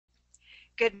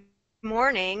Good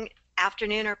morning,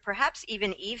 afternoon, or perhaps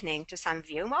even evening to some of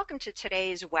you. And welcome to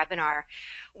today's webinar,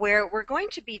 where we're going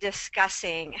to be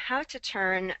discussing how to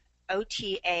turn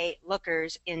OTA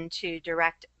lookers into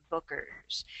direct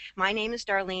bookers. My name is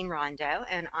Darlene Rondo,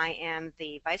 and I am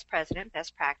the Vice President,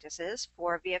 Best Practices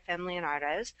for VFM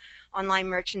Leonardo's online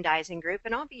merchandising group,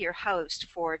 and I'll be your host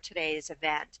for today's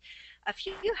event. A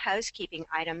few housekeeping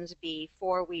items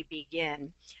before we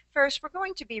begin. First, we're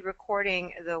going to be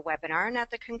recording the webinar, and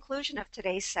at the conclusion of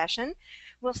today's session,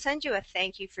 we'll send you a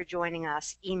thank you for joining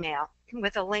us email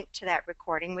with a link to that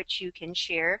recording, which you can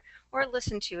share or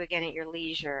listen to again at your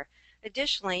leisure.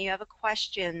 Additionally, you have a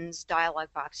questions dialog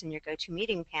box in your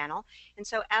GoToMeeting panel, and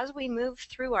so as we move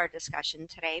through our discussion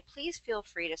today, please feel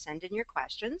free to send in your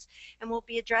questions, and we'll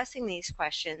be addressing these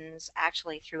questions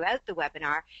actually throughout the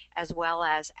webinar as well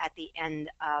as at the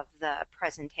end of the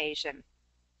presentation.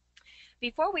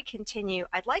 Before we continue,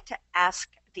 I'd like to ask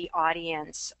the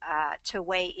audience to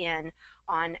weigh in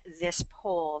on this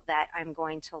poll that I'm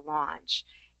going to launch.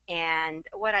 And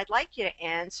what I'd like you to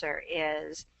answer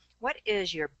is, what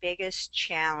is your biggest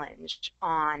challenge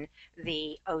on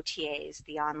the OTAs,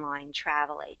 the online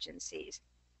travel agencies?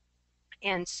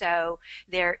 And so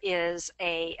there is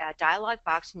a dialog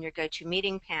box in your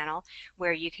GoToMeeting panel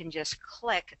where you can just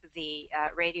click the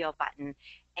radio button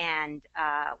and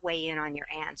weigh in on your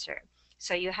answer.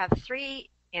 So you have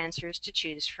three answers to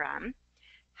choose from.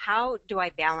 How do I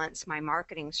balance my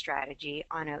marketing strategy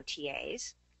on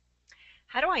OTAs?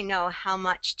 How do I know how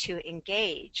much to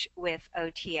engage with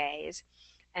OTAs?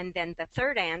 And then the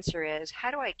third answer is, how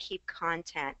do I keep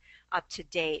content up to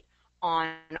date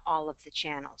on all of the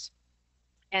channels?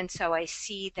 And so I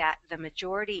see that the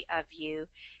majority of you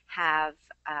have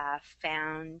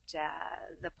found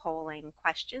the polling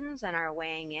questions and are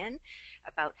weighing in.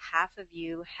 About half of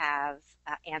you have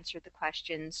answered the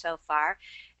questions so far.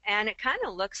 And it kind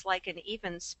of looks like an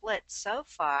even split so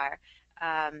far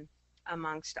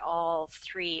amongst all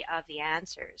three of the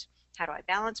answers. How do I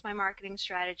balance my marketing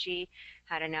strategy?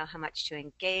 How to know how much to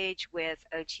engage with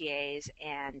OTAs?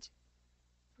 And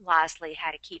lastly,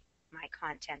 how to keep my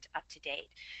content up to date.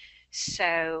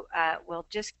 So we'll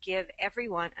just give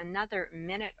everyone another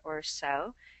minute or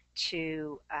so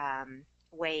to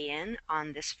weigh in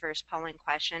on this first polling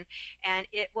question, and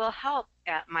it will help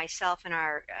myself and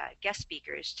our guest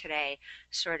speakers today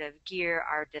sort of gear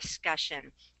our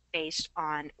discussion based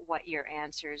on what your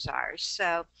answers are.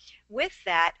 So with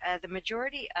that, the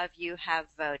majority of you have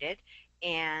voted,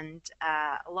 and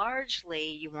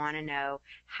largely you want to know,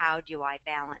 how do I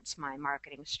balance my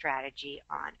marketing strategy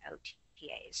on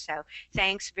OTAs? So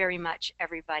thanks very much,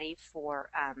 everybody, for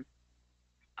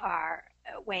our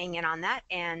weighing in on that.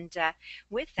 And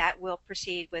with that, we'll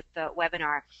proceed with the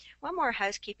webinar. One more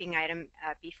housekeeping item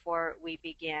before we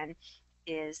begin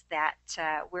is that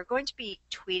we're going to be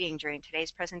tweeting during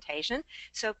today's presentation,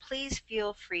 so please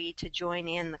feel free to join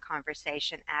in the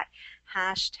conversation at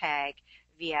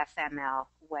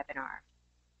 #VFMLwebinar.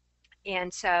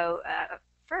 And so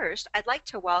first, I'd like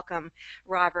to welcome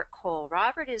Robert Cole.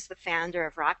 Robert is the founder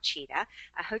of RockCheetah,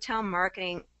 a hotel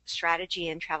marketing strategy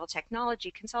and travel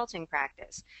technology consulting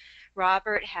practice.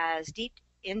 Robert has deep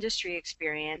industry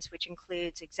experience, which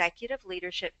includes executive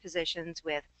leadership positions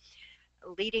with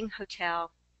leading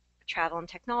hotel, travel, and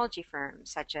technology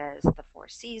firms such as the Four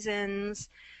Seasons,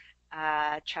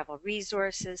 Travel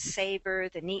Resources, Sabre,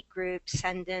 the Neat Group,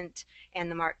 Sendent, and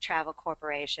the Mark Travel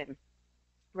Corporation.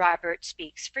 Robert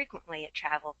speaks frequently at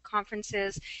travel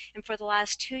conferences, and for the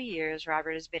last 2 years,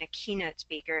 Robert has been a keynote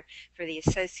speaker for the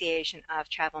Association of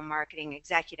Travel Marketing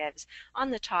Executives on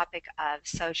the topic of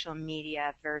social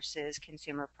media versus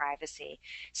consumer privacy.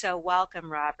 So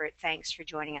welcome, Robert. Thanks for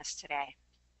joining us today.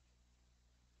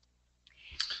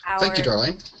 Thank you,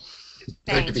 Darlene.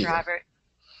 Great to be Thanks, Robert.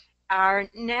 Our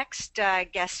next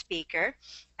guest speaker,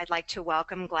 I'd like to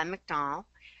welcome Glen MacDonnell.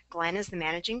 Glen is the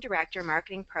Managing Director of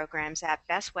Marketing Programs at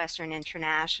Best Western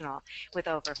International, with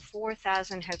over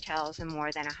 4,000 hotels in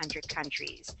more than 100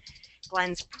 countries.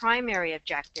 Glen's primary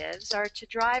objectives are to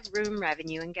drive room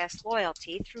revenue and guest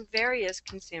loyalty through various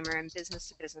consumer and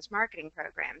business-to-business marketing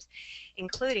programs,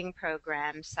 including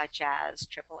programs such as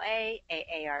AAA,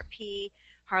 AARP,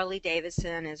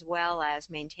 Harley-Davidson, as well as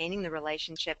maintaining the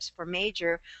relationships for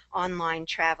major online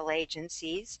travel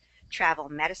agencies, travel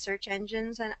meta-search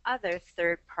engines, and other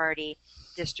third-party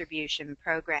distribution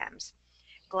programs.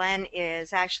 Glen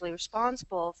is actually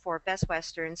responsible for Best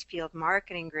Western's field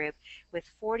marketing group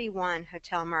with 41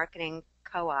 hotel marketing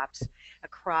co-ops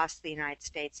across the United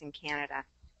States and Canada.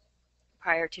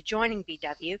 Prior to joining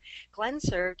BW, Glen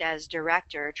served as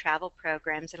Director of Travel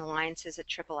Programs and Alliances at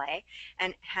AAA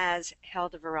and has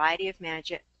held a variety of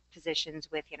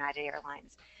positions with United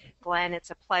Airlines. Glenn, it's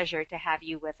a pleasure to have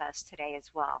you with us today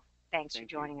as well. Thanks for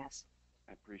joining us.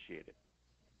 I appreciate it.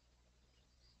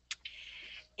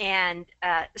 And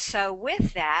so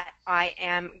with that, I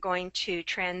am going to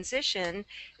transition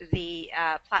the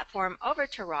platform over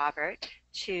to Robert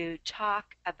to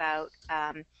talk about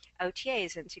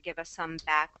OTAs and to give us some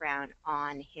background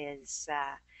on his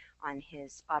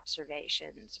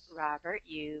observations. Robert,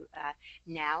 you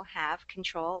now have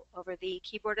control over the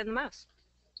keyboard and the mouse.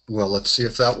 Well, let's see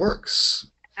if that works.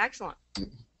 Excellent.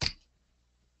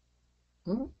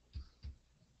 Well,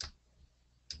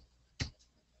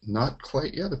 not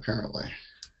quite yet, apparently.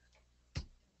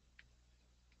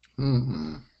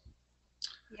 Yeah,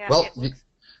 well,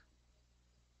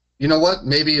 you know what?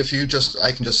 Maybe if you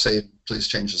I can just say, please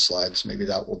change the slides. Maybe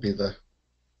that will be the...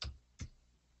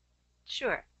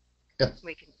 Sure. Yeah.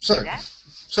 We can do that.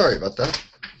 Sorry about that.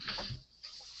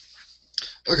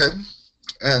 Okay.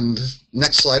 And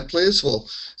next slide, please. Well,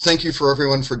 thank you for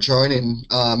everyone for joining.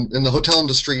 In the hotel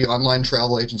industry, online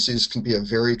travel agencies can be a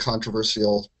very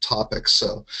controversial topic.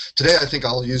 So today I think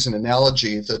I'll use an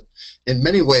analogy that in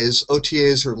many ways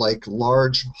OTAs are like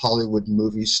large Hollywood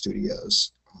movie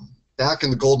studios. Back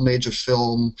in the golden age of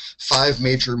film, 5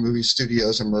 major movie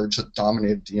studios emerged that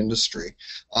dominated the industry.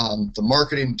 The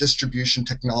marketing distribution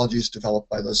technologies developed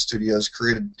by those studios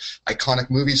created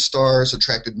iconic movie stars,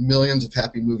 attracted millions of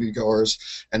happy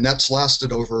moviegoers, and that's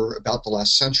lasted over about the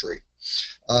last century.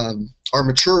 Our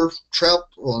mature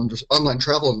online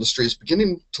travel industry is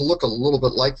beginning to look a little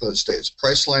bit like those days.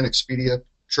 Priceline, Expedia,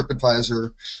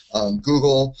 TripAdvisor,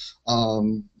 Google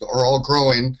are all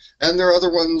growing, and there are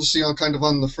other ones, kind of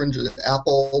on the fringe.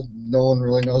 Apple, no one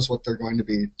really knows what they're going to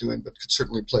be doing, but could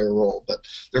certainly play a role. But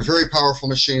they're very powerful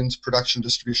machines: production,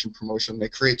 distribution, promotion. They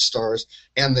create stars,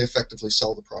 and they effectively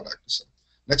sell the product. So,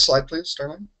 next slide, please,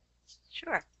 Starline.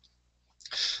 Sure.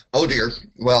 Oh dear.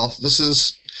 Well, this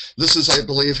is, I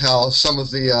believe, how some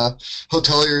of the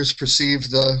hoteliers perceive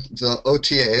the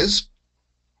OTAs.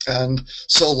 And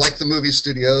so, like the movie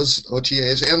studios,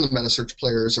 OTAs and the metasearch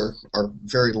players are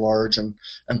very large and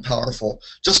powerful.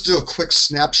 Just to do a quick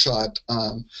snapshot,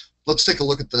 let's take a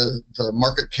look at the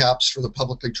market caps for the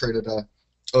publicly traded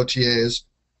OTAs.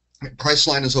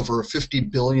 Priceline is over a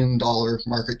 $50 billion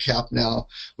market cap now,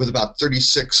 with about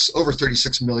over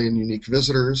 36 million unique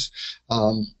visitors.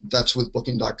 That's with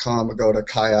Booking.com, Agoda,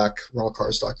 Kayak,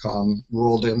 Rentalcars.com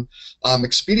rolled in.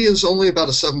 Expedia is only about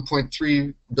a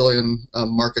 7.3 billion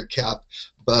market cap,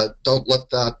 but don't let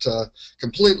that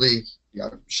completely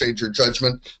shade your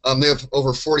judgment. They have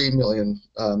over 40 million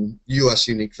U.S.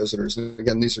 unique visitors. And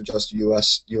again, these are just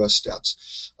U.S.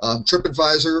 stats.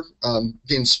 TripAdvisor,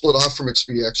 being split off from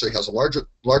Expedia, actually has a larger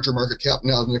market cap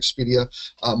now than Expedia,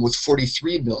 with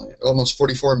 43 million, almost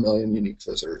 44 million unique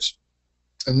visitors.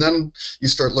 And then you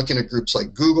start looking at groups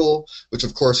like Google, which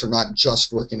of course are not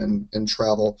just working in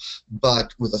travel,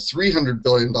 but with a $300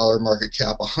 billion market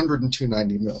cap, 192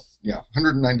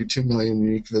 million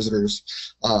unique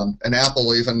visitors. And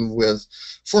Apple, even with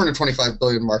 425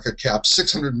 billion market cap,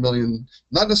 600 million,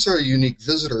 not necessarily unique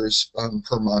visitors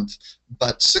per month,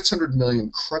 but 600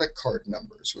 million credit card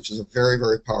numbers, which is a very,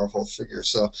 very powerful figure.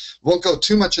 So won't go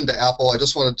too much into Apple. I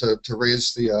just wanted to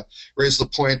raise the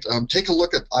point. Take a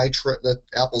look at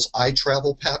Apple's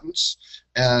iTravel patents.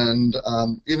 And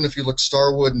even if you look,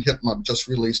 Starwood and Hitmap just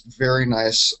released very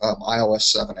nice iOS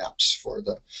 7 apps for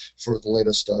the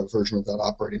latest version of that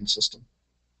operating system.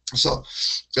 So,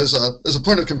 as a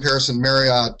point of comparison,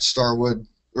 Marriott, Starwood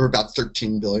are about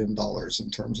 $13 billion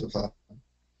in terms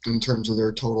of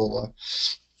their total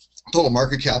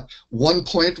market cap. One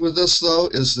point with this, though,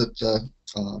 is that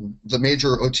the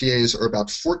major OTAs are about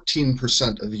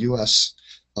 14% of U.S.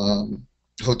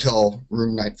 Hotel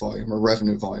room night volume, or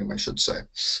revenue volume, I should say.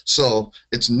 So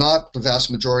it's not the vast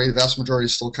majority. The vast majority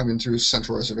is still coming through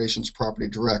Central Reservations, Property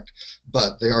Direct,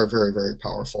 but they are very, very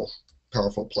powerful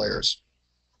players.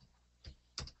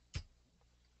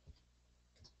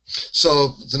 So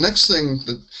the next thing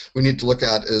that we need to look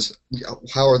at is,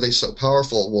 how are they so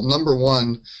powerful? Well, number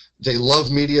one, they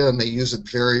love media and they use it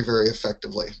very, very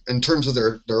effectively. In terms of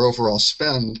their overall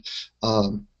spend,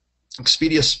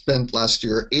 Expedia spent last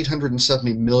year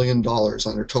 $870 million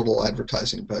on their total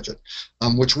advertising budget,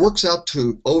 which works out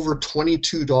to over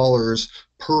 $22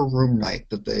 per room night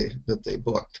that they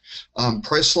booked.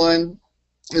 Priceline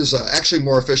is actually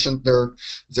more efficient.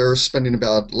 They're spending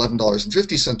about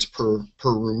 $11.50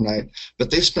 per room night, but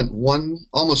they spent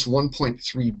almost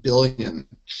 1.3 billion,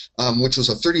 which was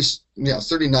a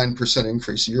 39%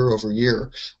 increase year over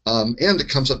year, and it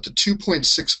comes up to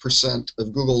 2.6%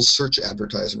 of Google's search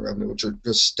advertising revenue, which are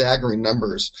just staggering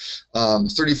numbers.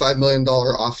 $35 million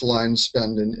offline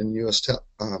spend in U.S.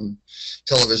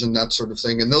 television, that sort of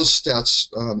thing, and those stats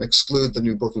exclude the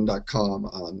new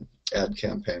Booking.com ad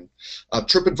campaign.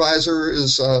 TripAdvisor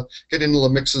is getting into the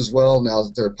mix as well now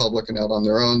that they're public and out on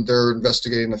their own. They're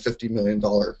investigating a $50 million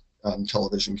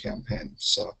television campaign.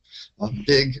 So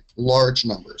big, large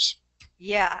numbers.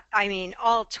 Yeah, I mean,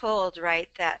 all told, right,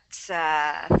 that's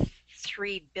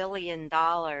 $3 billion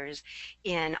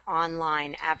in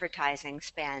online advertising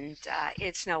spend.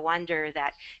 It's no wonder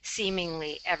that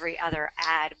seemingly every other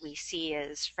ad we see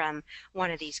is from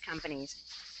one of these companies.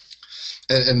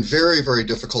 And very, very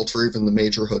difficult for even the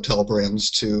major hotel brands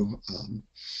to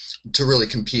really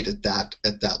compete at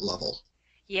that level.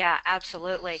 Yeah,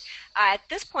 absolutely. At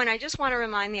this point, I just want to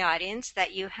remind the audience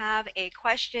that you have a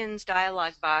questions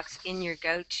dialog box in your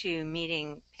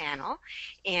GoToMeeting panel,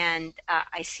 and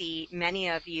I see many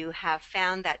of you have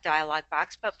found that dialog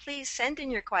box, but please send in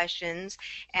your questions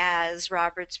as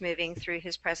Robert's moving through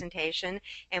his presentation,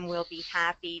 and we'll be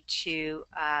happy to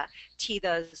tee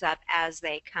those up as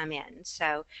they come in.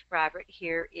 So, Robert,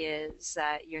 here is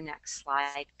your next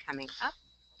slide coming up.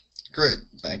 Great,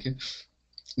 thank you.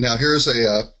 Now here's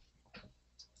a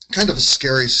kind of a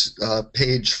scary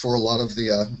page for a lot of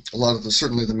the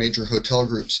certainly the major hotel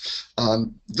groups.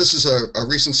 This is a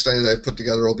recent study that I put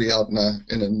together. It'll be out in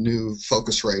a new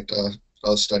Focusrite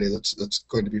study that's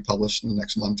going to be published in the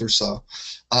next month or so.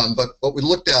 But what we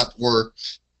looked at were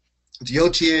the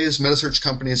OTAs, metasearch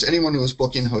companies, anyone who was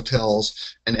booking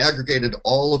hotels, and aggregated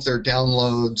all of their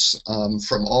downloads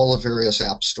from all the various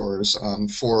app stores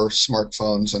for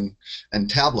smartphones and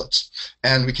tablets.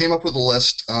 And we came up with a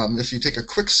list. If you take a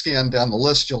quick scan down the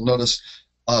list, you'll notice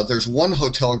there's one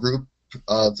hotel group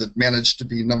that managed to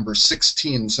be number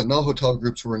 16, so no hotel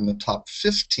groups were in the top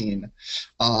 15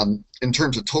 in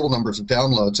terms of total numbers of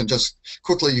downloads. And just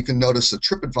quickly, you can notice that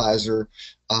TripAdvisor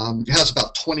has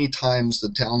about 20 times the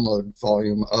download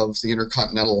volume of the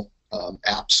Intercontinental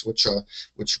apps,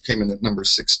 which came in at number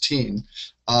 16.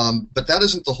 But that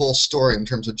isn't the whole story in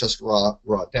terms of just raw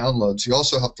downloads. You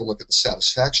also have to look at the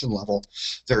satisfaction level.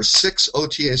 There are 6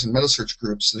 OTAs and metasearch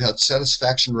groups that had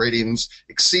satisfaction ratings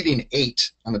exceeding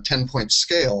 8 on a 10-point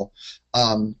scale,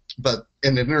 but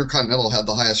Intercontinental had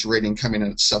the highest rating, coming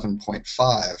in at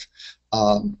 7.5.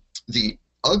 The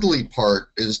ugly part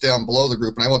is down below the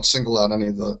group, and I won't single out any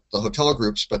of the hotel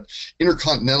groups, but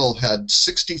Intercontinental had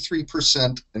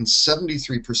 63% and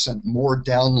 73% more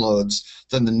downloads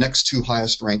than the next 2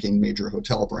 highest ranking major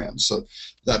hotel brands. So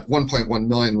that 1.1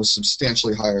 million was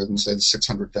substantially higher than, say, the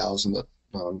 600,000 that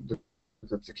the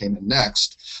group that came in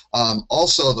next.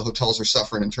 Also, the hotels are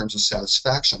suffering in terms of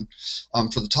satisfaction.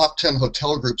 For the top 10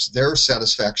 hotel groups, their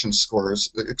satisfaction scores,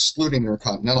 excluding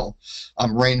Intercontinental,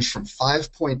 range from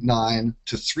 5.9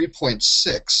 to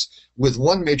 3.6, with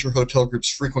one major hotel group's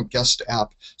frequent guest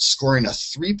app scoring a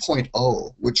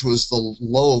 3.0, which was the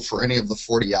low for any of the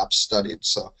 40 apps studied.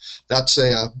 So that's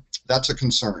a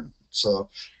concern. So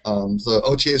the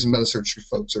OTAs and metasearch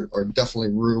folks are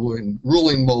definitely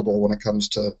ruling mobile when it comes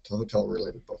to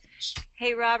hotel-related bookings.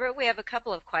 Hey, Robert, we have a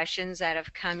couple of questions that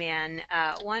have come in.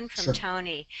 One from Sure.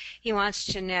 Tony. He wants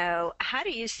to know, how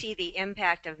do you see the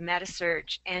impact of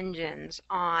metasearch engines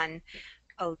on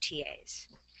OTAs?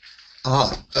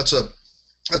 That's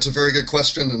a very good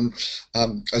question,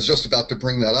 and I was just about to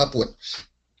bring that up.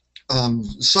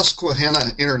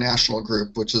 Susquehanna International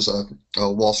Group, which is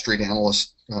a Wall Street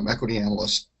analyst, equity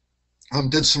analyst,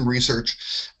 did some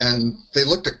research, and they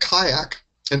looked at Kayak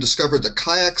and discovered that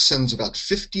Kayak sends about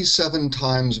 57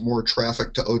 times more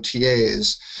traffic to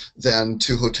OTAs than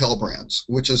to hotel brands,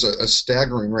 which is a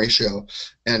staggering ratio.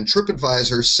 And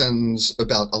TripAdvisor sends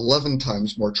about 11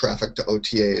 times more traffic to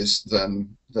OTAs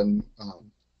than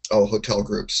hotel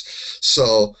groups.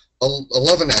 So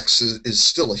 11x is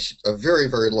still a very,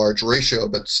 very large ratio,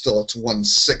 but still it's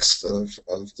 1/6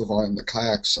 of the volume that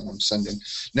Kayak's sending.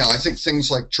 Now, I think things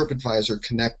like TripAdvisor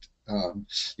Connect,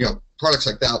 products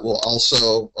like that will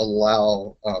also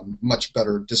allow much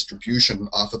better distribution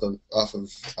off of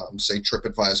say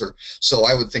TripAdvisor. So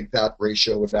I would think that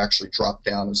ratio would actually drop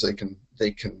down as they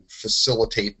can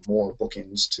facilitate more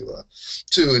bookings to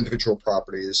individual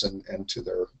properties and to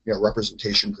their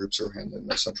representation groups who are handling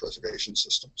the central reservation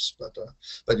systems. But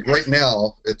right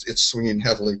now it's swinging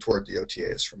heavily toward the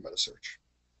OTAs from metasearch.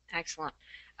 Excellent.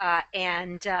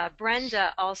 And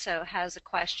Brenda also has a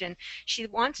question. She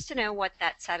wants to know what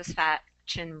that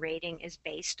satisfaction rating is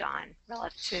based on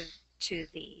relative to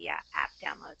the app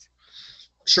downloads.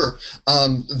 Sure.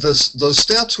 Those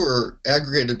stats were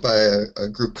aggregated by a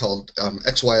group called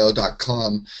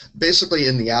XYO.com. Basically,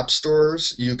 in the app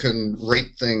stores, you can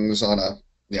rate things on a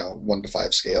 1 to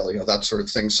 5 scale, that sort of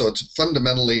thing. So it's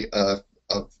fundamentally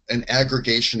an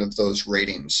aggregation of those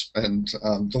ratings. And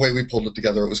the way we pulled it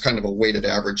together, it was kind of a weighted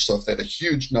average. So if they had a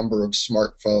huge number of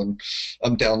smartphone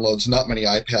downloads, not many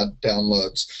iPad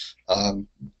downloads,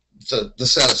 the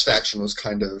satisfaction was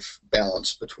kind of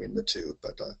balanced between the two,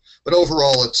 but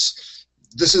overall,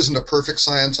 this isn't a perfect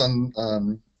science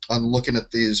on looking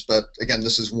at these. But again,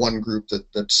 this is one group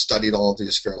that studied all of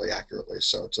these fairly accurately,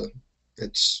 so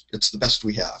it's the best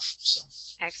we have. So.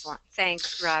 Excellent,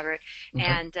 thanks, Robert. Okay.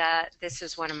 And this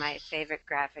is one of my favorite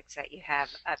graphics that you have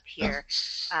up here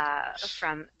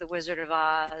from The Wizard of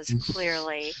Oz,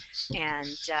 clearly, and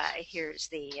here's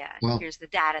the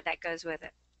data that goes with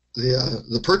it.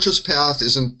 The purchase path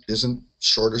isn't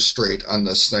short or straight on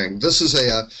this thing. This is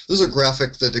a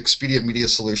graphic that Expedia Media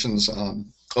Solutions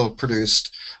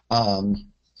produced,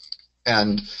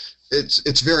 and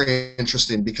it's very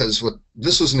interesting because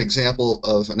this was an example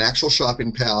of an actual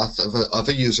shopping path of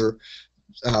a user.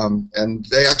 And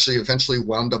they actually eventually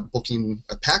wound up booking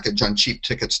a package on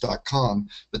cheaptickets.com,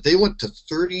 but they went to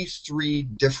 33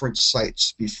 different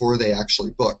sites before they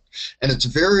actually booked. And it's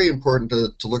very important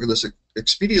to look at this.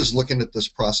 Expedia is looking at this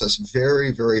process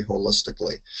very, very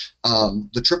holistically.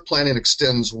 The trip planning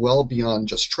extends well beyond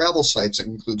just travel sites. It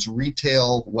includes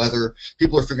retail, weather.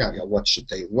 People are figuring out, what should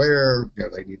they wear?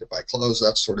 They need to buy clothes,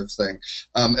 that sort of thing.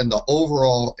 And the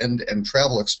overall end-to-end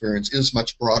travel experience is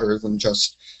much broader than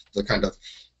just the kind of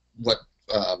what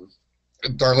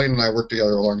Darlene and I worked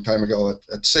together a long time ago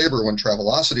at Sabre when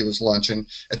Travelocity was launching.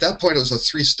 At that point, it was a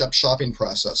 3-step shopping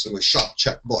process. It was shop,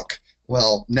 check, book.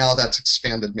 Well, now that's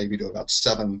expanded maybe to about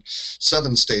seven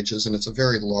stages, and it's a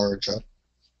very large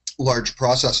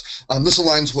process. This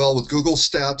aligns well with Google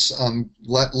stats.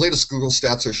 Latest Google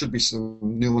stats, there should be some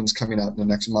new ones coming out in the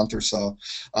next month or so.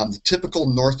 The typical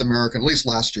North American, at least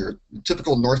last year, the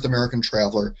typical North American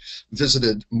traveler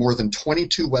visited more than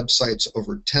 22 websites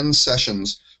over 10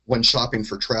 sessions when shopping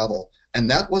for travel. And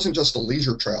that wasn't just a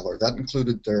leisure traveler. That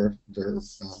included their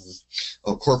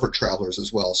corporate travelers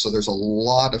as well. So there's a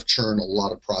lot of churn, a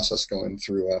lot of process going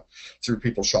through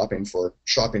people shopping for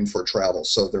travel.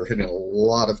 So they're hitting a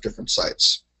lot of different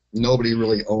sites. Nobody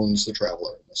really owns the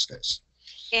traveler in this case.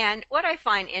 And what I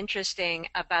find interesting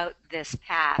about this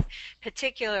path,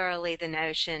 particularly the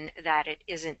notion that it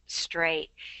isn't straight,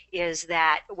 is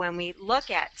that when we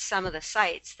look at some of the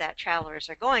sites that travelers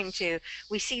are going to,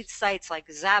 we see sites like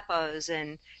Zappos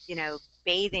and,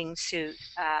 bathing suit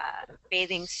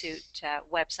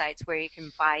websites where you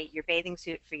can buy your bathing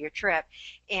suit for your trip.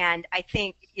 And I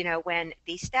think, when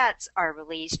these stats are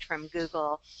released from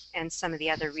Google and some of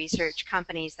the other research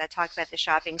companies that talk about the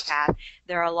shopping path,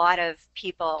 there are a lot of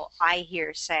people I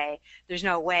hear say there's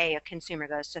no way a consumer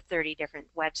goes to 30 different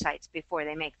websites before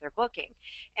they make their booking.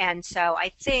 And so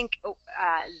I think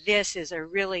this is a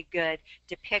really good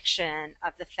depiction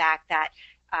of the fact that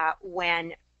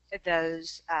when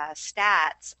those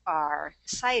stats are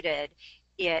cited,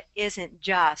 it isn't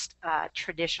just a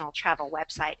traditional travel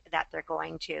website that they're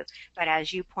going to, but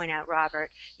as you point out,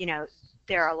 Robert,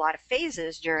 there are a lot of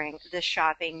phases during the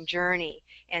shopping journey,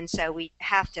 and so we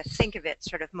have to think of it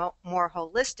sort of more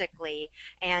holistically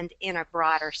and in a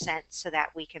broader sense so that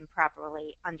we can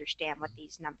properly understand what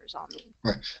these numbers all mean.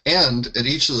 Right, and at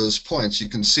each of those points you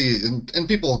can see, and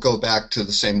people will go back to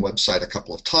the same website a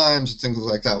couple of times and things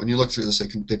like that. When you look through this,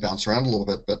 they bounce around a little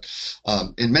bit, but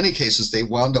in many cases they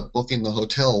wound up booking the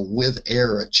hotel with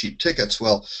air at Cheap Tickets.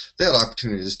 Well, they had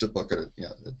opportunities to book it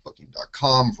at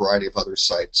Booking.com, variety of other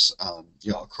sites,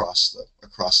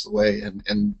 across the way,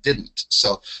 and didn't.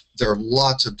 So there are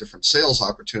lots of different sales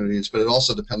opportunities, but it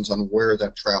also depends on where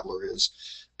that traveler is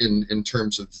in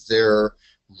terms of their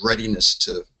readiness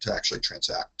to actually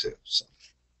transact too. So.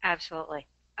 Absolutely.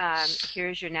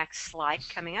 Here's your next slide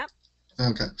coming up.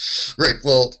 Okay, great.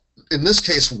 Well, in this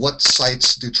case, what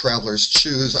sites do travelers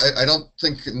choose? I don't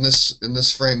think in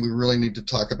this frame we really need to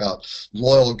talk about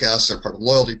loyal guests or part of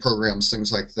loyalty programs,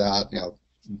 things like that.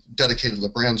 Dedicated to the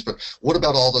brands, but what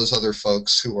about all those other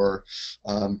folks who are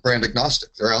brand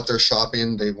agnostic? They're out there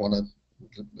shopping. They want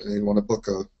to book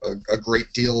a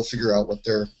great deal, figure out what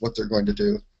they're going to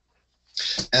do.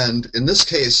 And in this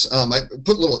case, I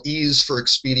put little E's for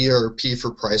Expedia or P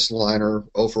for Priceline or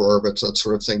O for Orbitz, that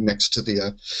sort of thing, next to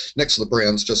the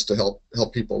brands, just to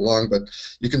help people along. But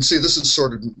you can see this is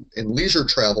sort of in leisure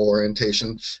travel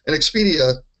orientation. And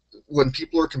Expedia when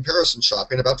people are comparison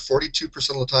shopping, about 42%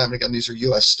 of the time, and again, these are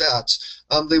U.S. stats,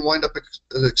 they wind up at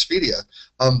Expedia.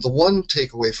 The one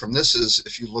takeaway from this is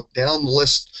if you look down the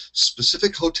list,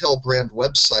 specific hotel brand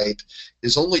website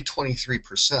is only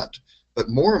 23%. But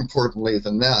more importantly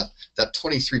than that, that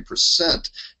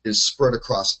 23% is spread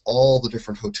across all the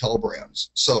different hotel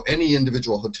brands. So any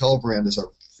individual hotel brand is a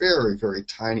very, very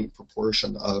tiny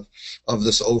proportion of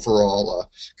this overall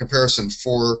comparison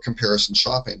for comparison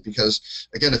shopping. Because,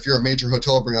 again, if you're a major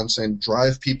hotel brand saying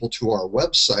drive people to our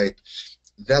website,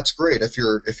 that's great. If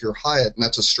you're Hyatt, and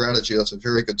that's a strategy, that's a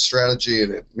very good strategy,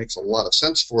 and it makes a lot of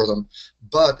sense for them.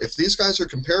 But if these guys are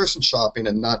comparison shopping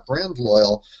and not brand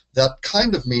loyal, that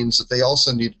kind of means that they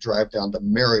also need to drive down to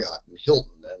Marriott and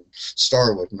Hilton and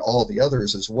Starwood and all the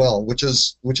others as well, which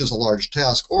is a large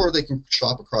task. Or they can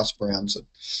shop across brands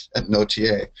at an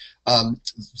OTA.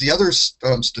 The other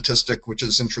statistic, which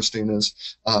is interesting,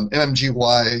 is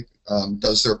MMGY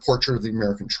does their portrait of the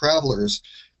American travelers.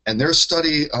 And their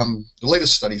study, the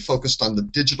latest study, focused on the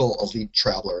digital elite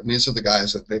traveler. And these are the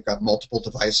guys that they've got multiple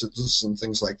devices and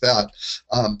things like that.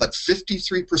 But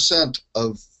 53%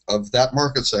 of that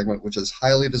market segment, which is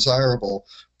highly desirable,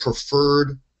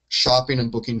 preferred shopping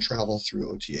and booking travel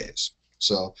through OTAs.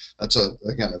 So that's,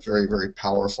 again, a very, very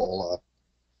powerful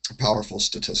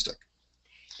statistic.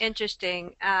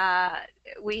 Interesting.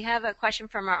 We have a question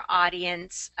from our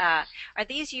audience. Are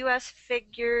these U.S.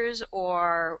 figures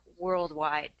or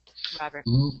worldwide, Robert?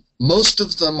 Most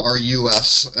of them are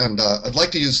U.S., and I'd like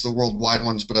to use the worldwide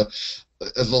ones, but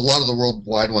a lot of the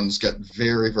worldwide ones get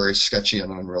very, very sketchy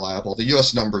and unreliable. The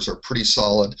U.S. numbers are pretty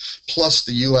solid. Plus,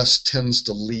 the U.S. tends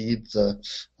to lead the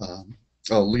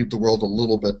world a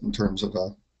little bit in terms of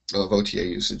OTA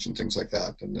usage and things like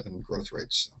that, and growth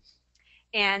rates. So.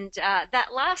 And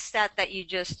that last stat that you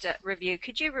just reviewed,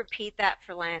 could you repeat that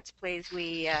for Lance, please?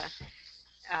 He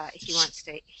wants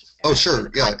to sure, the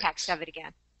context of it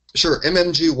again. Sure.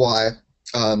 MMGY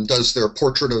does their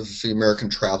Portrait of the American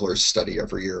Travelers study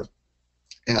every year.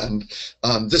 And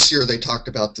this year they talked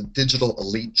about the digital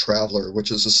elite traveler,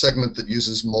 which is a segment that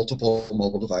uses multiple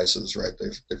mobile devices, right?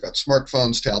 They've got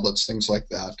smartphones, tablets, things like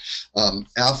that.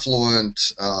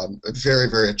 Affluent, a very,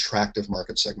 very attractive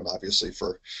market segment, obviously,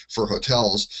 for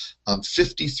hotels.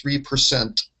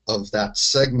 53% of that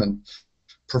segment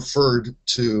preferred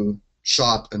to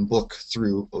shop and book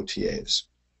through OTAs.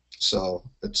 So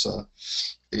it's a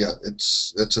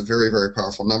very, very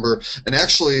powerful number. And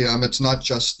actually, it's not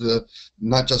just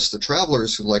the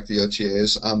travelers who like the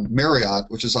OTAs. Marriott,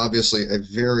 which is obviously a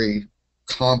very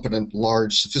competent,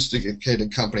 large,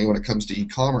 sophisticated company when it comes to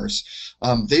e-commerce,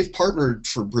 they've partnered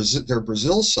for their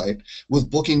Brazil site with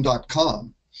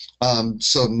Booking.com.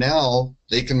 So now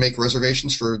they can make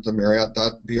reservations for the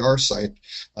Marriott.br site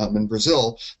in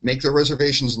Brazil, make their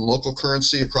reservations in local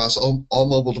currency across all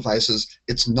mobile devices.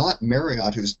 It's not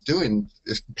Marriott who's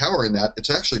powering that. It's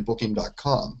actually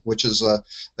Booking.com, which is,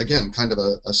 again, kind of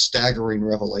a staggering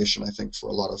revelation, I think, for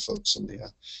a lot of folks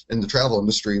in the travel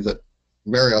industry, that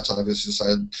Marriott's obviously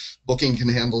decided Booking can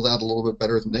handle that a little bit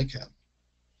better than they can.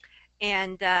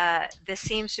 And this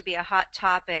seems to be a hot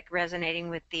topic resonating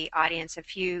with the audience. A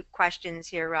few questions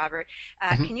here, Robert.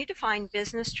 Can you define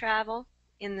business travel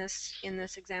in this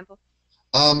example?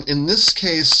 In this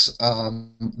case,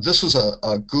 this was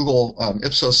a Google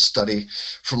Ipsos study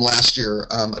from last year.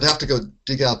 I'd have to go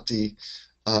dig out the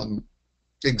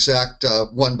exact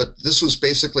one, but this was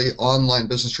basically online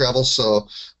business travel, so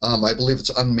I believe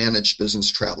it's unmanaged business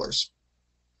travelers.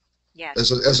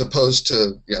 Yes. As opposed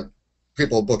to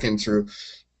people booking through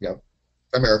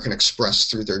American Express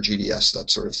through their GDS, that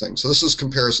sort of thing. So this is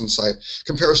comparison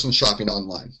shopping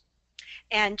online.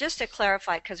 And just to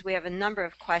clarify, because we have a number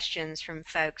of questions from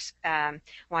folks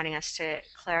wanting us to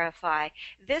clarify,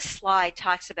 this slide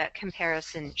talks about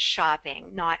comparison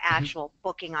shopping, not actual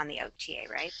booking on the OTA,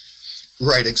 right?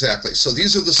 Right, exactly. So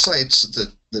these are the sites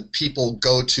that people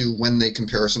go to when they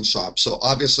comparison shop. So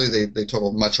obviously they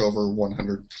total much over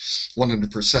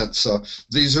 100%. So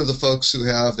these are the folks who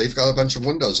they've got a bunch of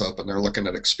windows open. They're looking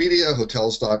at Expedia,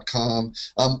 Hotels.com,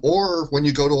 or when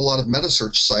you go to a lot of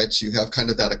meta-search sites, you have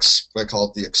kind of that, I call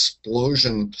it the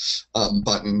explosion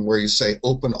button, where you say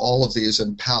open all of these,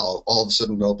 and pow, all of a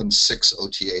sudden open 6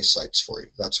 OTA sites for you,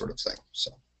 that sort of thing. So.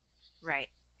 Right,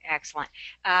 excellent.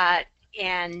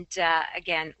 And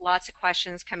again, lots of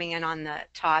questions coming in on the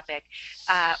topic.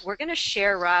 We're going to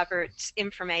share Robert's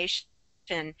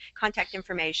contact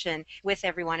information with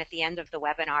everyone at the end of the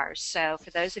webinar. So for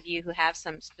those of you who have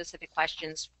some specific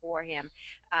questions for him,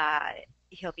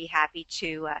 he'll be happy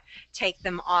to take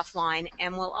them offline,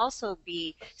 and we'll also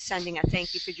be sending a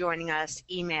thank you for joining us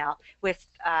email with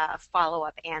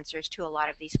follow-up answers to a lot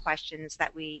of these questions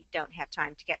that we don't have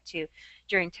time to get to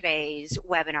during today's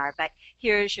webinar. But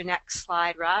here's your next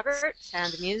slide, Robert.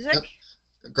 Sound of music. Yep.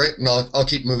 Great, and I'll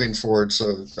keep moving forward.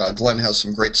 So Glen has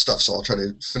some great stuff, so I'll try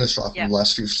to finish off in the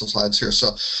last few slides here.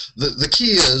 So the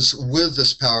key is, with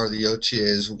this power of the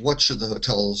OTAs, what should the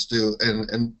hotels do?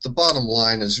 And the bottom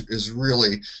line is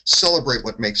really celebrate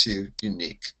what makes you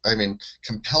unique. I mean,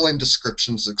 compelling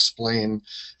descriptions explain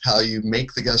how you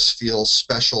make the guests feel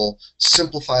special,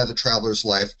 simplify the traveler's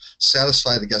life,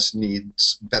 satisfy the guest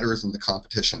needs better than the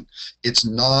competition. It's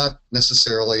not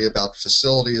necessarily about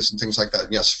facilities and things like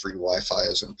that. Yes, free Wi-Fi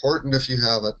is important if you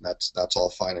have it. That's all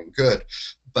fine and good,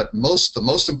 but the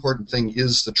most important thing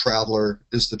is the traveler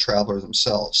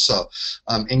themselves. So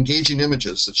engaging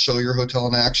images that show your hotel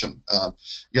in action.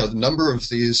 The number of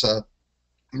these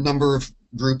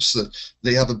groups that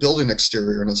they have a building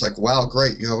exterior and it's like, wow,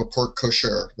 great, you have a porte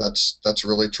cochere. That's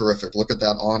really terrific. Look at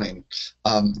that awning.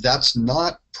 That's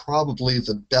not probably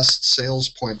the best sales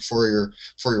point for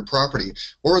your property.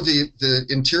 Or the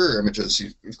interior images.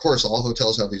 Of course, all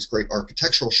hotels have these great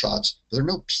architectural shots, but there are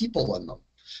no people in them.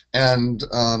 And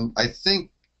I think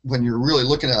when you're really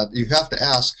looking at it, you have to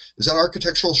ask, is that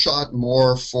architectural shot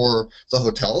more for the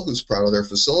hotel who's proud of their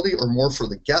facility, or more for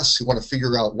the guests who want to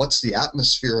figure out what's the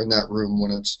atmosphere in that room when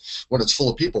it's full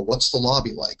of people? What's the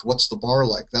lobby like? What's the bar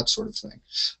like? That sort of thing.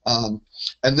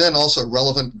 And then also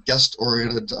relevant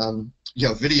guest-oriented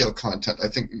video content. I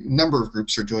think a number of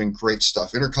groups are doing great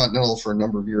stuff. Intercontinental for a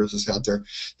number of years has had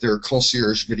their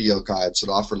concierge video guides that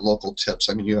offer local tips.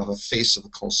 I mean, you have a face of a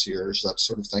concierge, that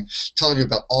sort of thing, telling you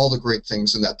about all the great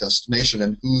things in that destination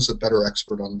and who's a better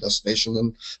expert on the destination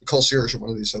than the concierge at one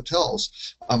of these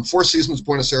hotels. Four Seasons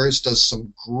Buenos Aires does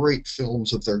some great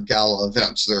films of their gala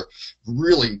events. They're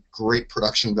really great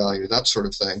production value, that sort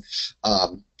of thing.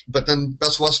 But then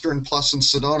Best Western Plus and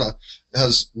Sedona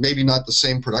has maybe not the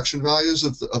same production values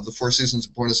of the Four Seasons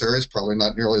of Buenos Aires, probably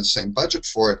not nearly the same budget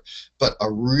for it, but a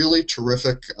really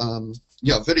terrific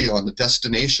video on the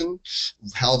destination,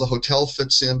 how the hotel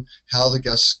fits in, how the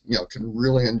guests can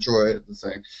really enjoy the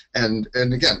thing. And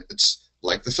again, it's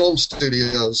like the film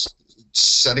studios,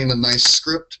 setting a nice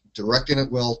script, directing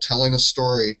it well, telling a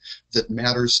story that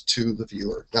matters to the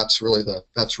viewer. That's really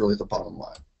the bottom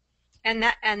line.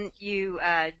 And you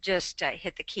just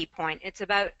hit the key point. It's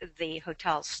about the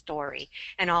hotel story,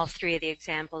 and all three of the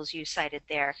examples you cited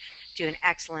there do an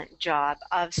excellent job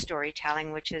of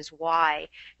storytelling, which is why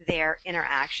their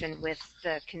interaction with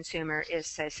the consumer is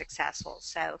so successful.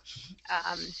 So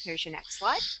here's your next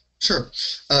slide. Sure.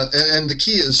 And the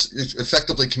key is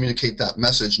effectively communicate that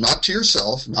message, not to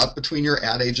yourself, not between your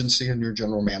ad agency and your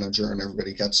general manager and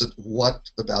everybody gets it. What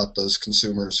about those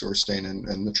consumers who are staying in,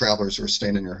 and the travelers who are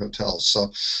staying in your hotels?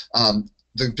 So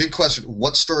the big question,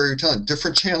 what story are you telling?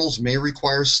 Different channels may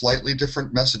require slightly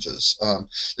different messages.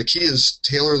 The key is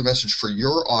tailor the message for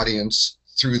your audience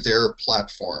through their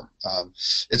platform.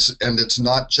 It's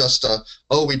not just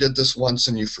we did this once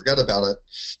and you forget about it.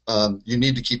 You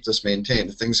need to keep this maintained.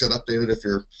 If things get updated, if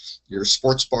your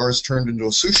sports bar is turned into a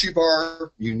sushi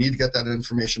bar, you need to get that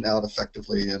information out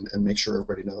effectively and make sure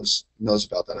everybody knows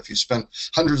about that. If you spent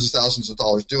hundreds of thousands of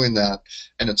dollars doing that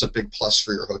and it's a big plus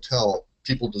for your hotel,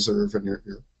 people deserve, and your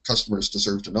customers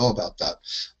deserve to know about that.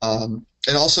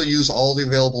 And also use all the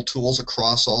available tools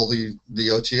across all the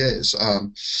OTAs.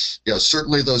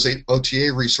 Certainly those 8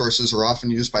 OTA resources are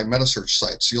often used by metasearch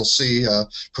sites. You'll see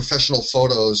professional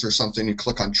photos or something. You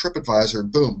click on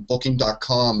TripAdvisor, boom,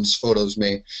 Booking.com's photos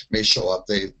may show up.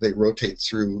 They rotate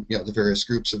through the various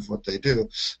groups of what they do.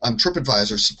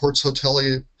 TripAdvisor supports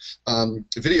hotelier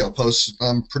video posts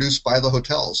produced by the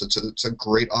hotels. It's a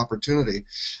great opportunity.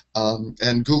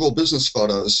 And Google Business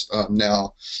Photos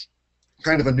now,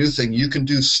 kind of a new thing. You can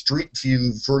do street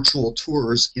view virtual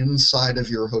tours inside of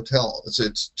your hotel.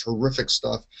 It's terrific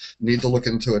stuff. You need to look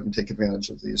into it and take advantage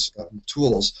of these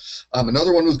tools.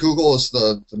 Another one with Google is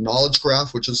the knowledge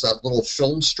graph, which is that little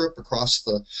film strip across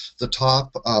the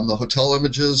top. The hotel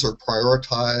images are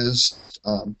prioritized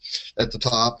at the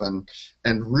top, and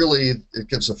really it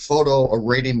gives a photo, a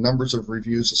rating, numbers of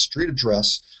reviews, a street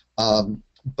address.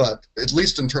 But at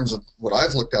least in terms of what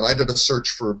I've looked at, I did a search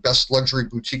for best luxury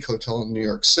boutique hotel in New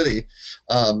York City,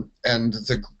 and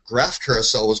the graph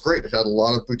carousel was great. It had a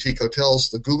lot of boutique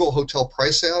hotels. The Google hotel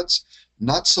price ads,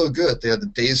 not so good. They had the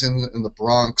Days Inn in the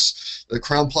Bronx, the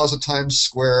Crown Plaza Times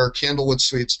Square, Candlewood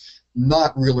Suites,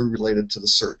 not really related to the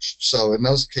search. So in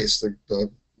those cases, the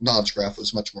knowledge graph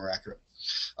was much more accurate.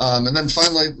 And then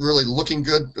finally, really looking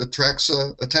good attracts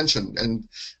attention. And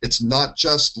it's not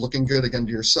just looking good, again,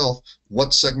 to yourself.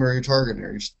 What segment are you targeting?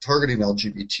 Are you targeting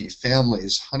LGBT,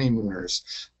 families,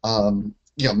 honeymooners?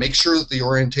 Make sure that the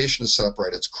orientation is set up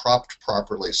right. It's cropped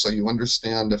properly, so you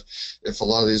understand if a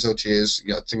lot of these OTAs,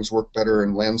 things work better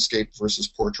in landscape versus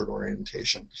portrait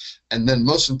orientation. And then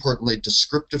most importantly,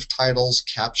 descriptive titles,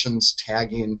 captions,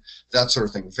 tagging, that sort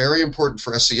of thing. Very important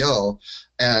for SEO.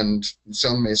 And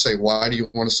some may say, why do you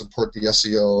want to support the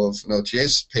SEO of an OTA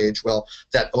page? Well,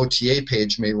 that OTA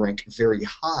page may rank very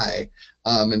high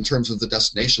in terms of the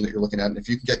destination that you're looking at. And if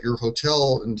you can get your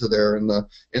hotel into there in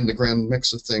the grand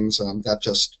mix of things, that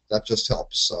just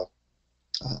helps. So,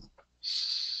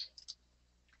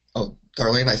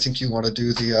 Darlene, I think you want to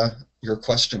do your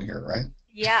question here, right?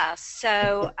 Yeah,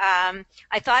 so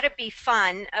I thought it'd be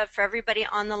fun for everybody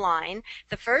on the line.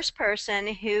 The first person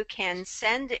who can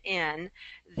send in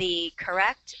the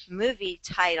correct movie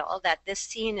title that this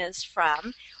scene is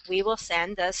from, we will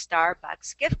send a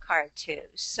Starbucks gift card to.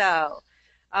 So,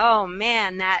 oh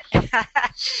man, that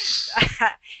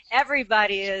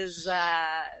everybody is,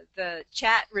 the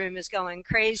chat room is going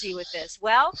crazy with this.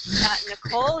 Well,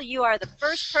 Nicole, you are the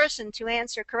first person to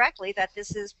answer correctly that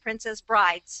this is Princess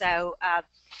Bride. So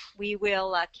we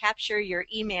will capture your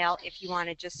email if you want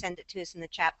to just send it to us in the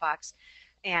chat box,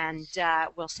 and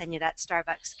we'll send you that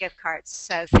Starbucks gift card.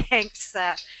 So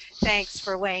thanks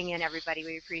for weighing in, everybody.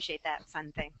 We appreciate that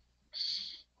fun thing.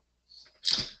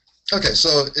 Okay,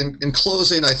 so in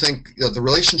closing, I think the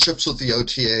relationships with the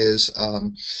OTAs,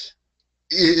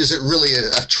 is it really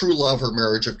a true love or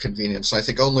marriage of convenience? I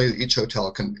think only each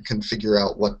hotel can figure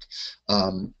out what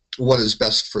is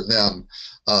best for them.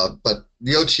 But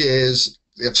the OTAs,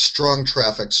 they have strong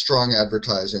traffic, strong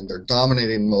advertising, they're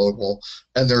dominating mobile,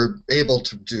 and they're able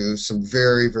to do some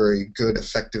very, very good,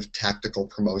 effective tactical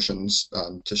promotions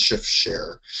to shift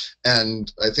share.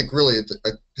 And I think really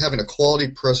having a quality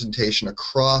presentation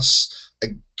across a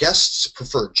guest's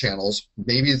preferred channels,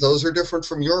 maybe those are different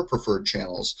from your preferred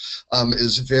channels,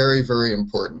 is very, very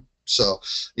important. So,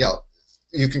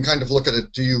 you can kind of look at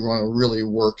it, do you want to really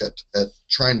work at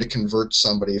trying to convert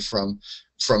somebody from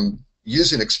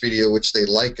using Expedia, which they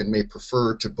like and may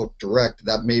prefer, to book direct?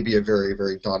 That may be a very,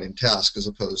 very daunting task, as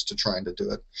opposed to trying to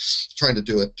do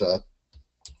it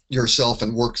yourself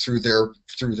and work through their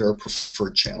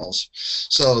preferred channels.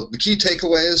 So the key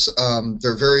takeaways,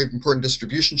 they're very important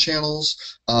distribution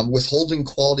channels. Withholding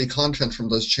quality content from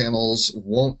those channels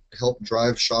won't help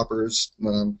drive shoppers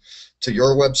to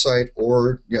your website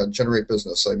or generate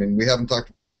business. I mean, we haven't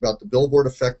talked about the billboard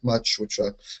effect much, which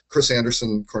Chris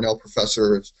Anderson, Cornell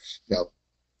professor, has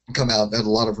come out and had a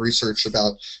lot of research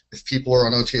about if people are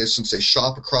on OTAs, since they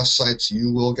shop across sites,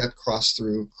 you will get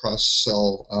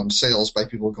cross-sell sales by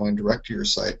people going direct to your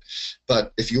site.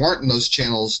 But if you aren't in those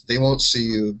channels, they won't see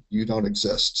you. You don't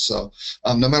exist. So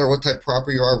no matter what type of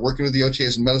property you are, working with the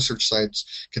OTAs and metasearch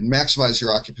sites can maximize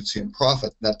your occupancy and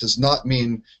profit. That does not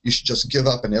mean you should just give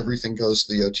up and everything goes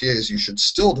to the OTAs. You should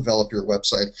still develop your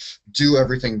website, do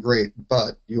everything great,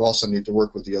 but you also need to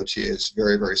work with the OTAs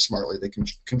very, very smartly. They can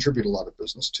contribute a lot of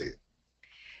business to you.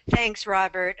 Thanks,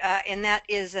 Robert. And that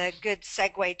is a good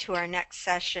segue to our next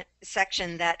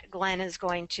section that Glenn is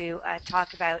going to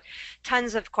talk about.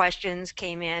 Tons of questions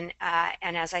came in,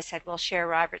 and as I said, we'll share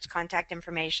Robert's contact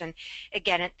information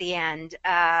again at the end.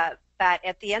 But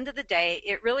at the end of the day,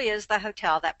 it really is the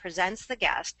hotel that presents the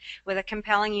guest with a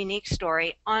compelling, unique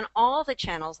story on all the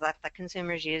channels that the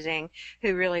consumer is using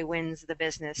who really wins the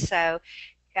business. So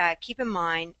keep in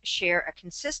mind, share a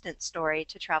consistent story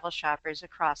to travel shoppers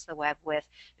across the web with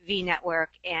vNetwork,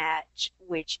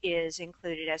 which is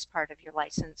included as part of your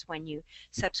license when you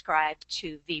subscribe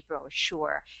to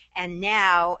vBrochure. And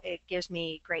now it gives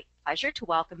me great pleasure to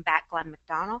welcome back Glen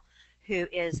MacDonnell, who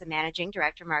is the Managing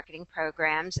Director of Marketing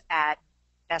Programs at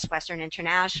Best Western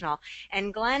International.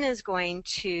 And Glen is going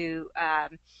to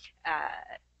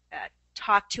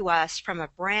talk to us from a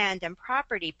brand and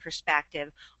property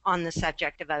perspective on the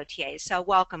subject of OTAs. So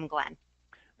welcome, Glen.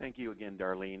 Thank you again,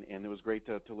 Darlene, and it was great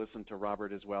to listen to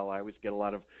Robert as well. I always get a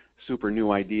lot of super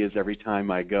new ideas every time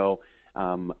I go.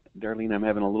 Darlene, I'm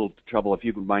having a little trouble. If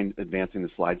you could mind advancing the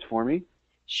slides for me?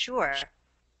 Sure.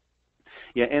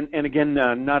 Yeah, and again,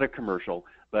 not a commercial,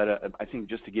 but I think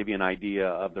just to give you an idea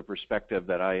of the perspective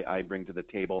that I bring to the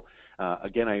table.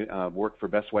 Again, I work for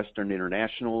Best Western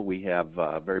International. We have,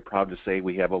 very proud to say,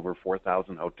 we have over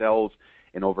 4,000 hotels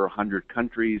in over 100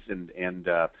 countries, and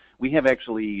we have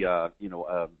actually,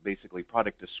 basically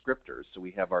product descriptors. So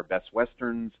we have our Best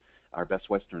Westerns, our Best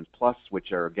Westerns Plus,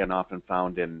 which are, again, often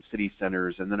found in city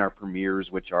centers, and then our Premiers,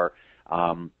 which are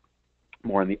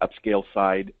more on the upscale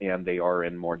side, and they are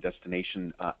in more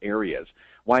destination areas.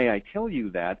 Why I tell you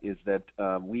that is that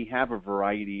we have a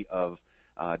variety of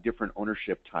different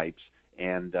ownership types,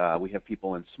 and we have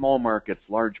people in small markets,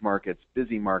 large markets,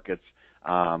 busy markets,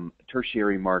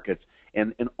 tertiary markets,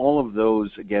 and all of those.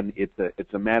 Again,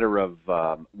 it's a matter of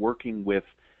working with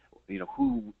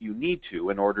who you need to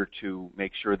in order to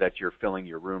make sure that you're filling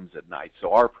your rooms at night.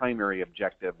 So our primary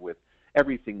objective with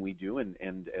everything we do, and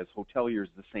as hoteliers,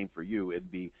 the same for you,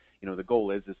 it'd be, the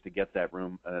goal is to get that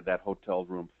room, that hotel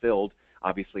room filled,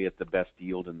 obviously at the best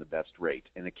yield and the best rate.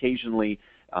 And occasionally,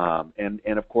 and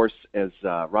of course, as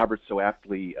Robert so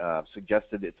aptly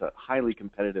suggested, it's a highly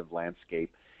competitive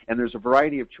landscape, and there's a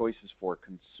variety of choices for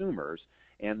consumers.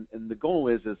 And the goal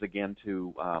is again,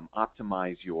 to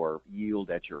optimize your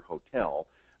yield at your hotel.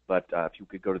 But if you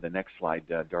could go to the next slide,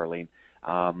 Darlene.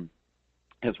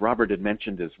 As Robert had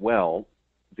mentioned as well,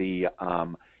 the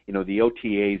the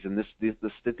OTAs, and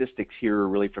the statistics here are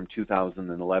really from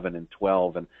 2011 and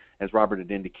 12, and as Robert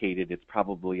had indicated, it's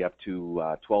probably up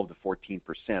to 12 to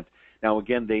 14%. Now,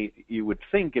 again, you would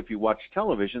think if you watch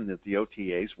television that the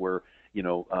OTAs were,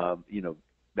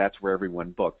 that's where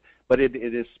everyone booked, but it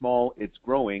is small. It's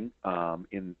growing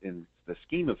in the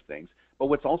scheme of things. But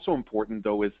what's also important,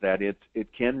 though, is that it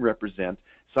can represent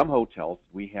some hotels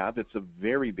we have. It's a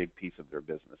very big piece of their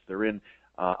business. They're in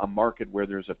a market where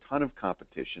there's a ton of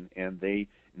competition, and they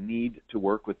need to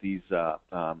work with these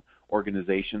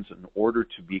organizations in order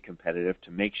to be competitive,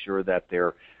 to make sure that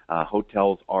their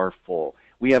hotels are full.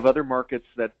 We have other markets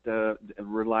that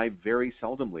rely very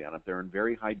seldomly on it. They're in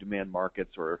very high demand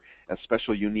markets or a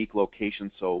special unique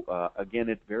location. So again,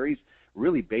 it varies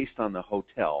really based on the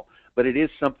hotel. But it is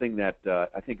something that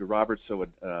I think Robert so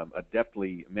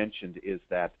adeptly mentioned, is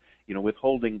that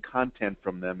withholding content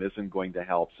from them isn't going to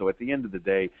help. So at the end of the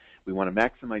day, we want to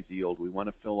maximize yield. We want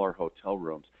to fill our hotel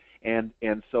rooms. And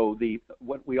so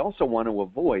what we also want to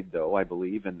avoid, though, I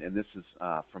believe, and this is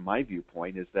from my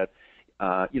viewpoint, is that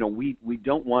we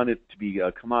don't want it to be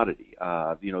a commodity.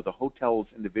 The hotels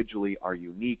individually are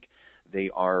unique. They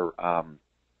are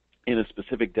in a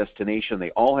specific destination.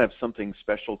 They all have something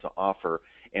special to offer.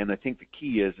 And I think the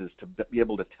key is to be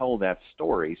able to tell that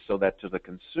story so that to the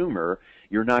consumer,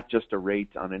 you're not just a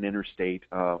rate on an interstate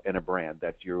and a brand,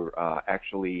 that you're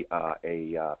actually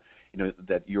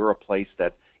that you're a place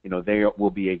that they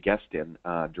will be a guest in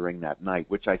during that night,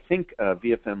 which I think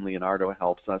VFM Leonardo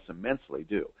helps us immensely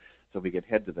do. So we could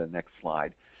head to the next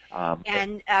slide.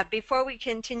 And before we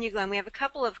continue, Glenn, we have a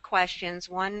couple of questions.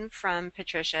 One from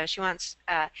Patricia. She wants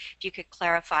if you could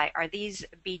clarify, are these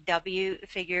BW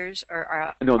figures or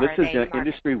are No, this is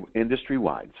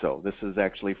industry-wide. So this is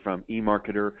actually from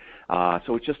eMarketer.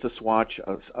 So it's just a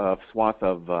swath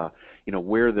of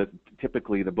where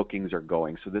typically the bookings are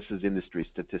going. So this is industry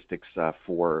statistics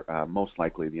for most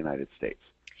likely the United States.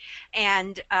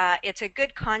 And it's a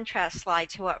good contrast slide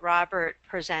to what Robert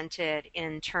presented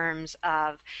in terms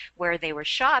of where they were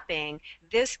shopping.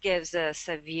 This gives us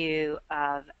a view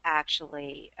of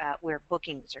actually where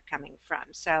bookings are coming from.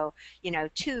 So,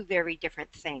 two very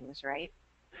different things, right?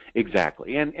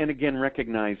 Exactly. And again,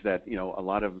 recognize that, a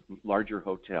lot of larger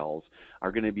hotels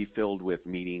are going to be filled with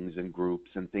meetings and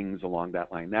groups and things along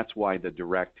that line. That's why the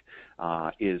direct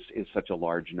is such a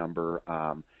large number.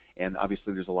 And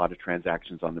obviously there's a lot of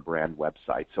transactions on the brand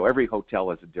website. So every hotel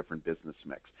has a different business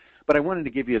mix. But I wanted to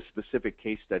give you a specific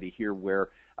case study here where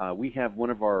we have one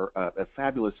of our a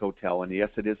fabulous hotel, and yes,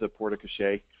 it is a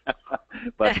porte-cochere,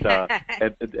 but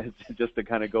just to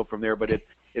kind of go from there, but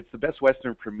it's the Best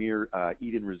Western Premier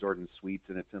Eden Resort and Suites,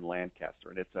 and it's in Lancaster,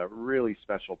 and it's a really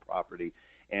special property.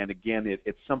 And again,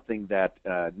 it's something that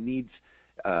needs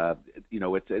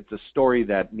it's a story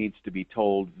that needs to be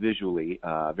told visually,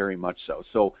 very much so.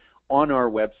 So on our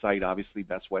website, obviously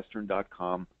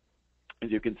bestwestern.com, as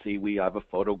you can see, we have a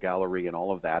photo gallery and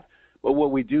all of that. But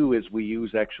what we do is we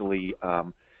use actually,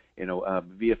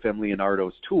 VFM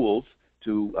Leonardo's tools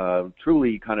to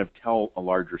truly kind of tell a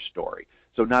larger story.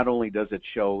 So not only does it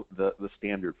show the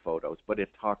standard photos, but it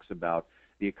talks about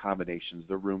the accommodations,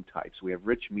 the room types. We have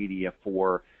rich media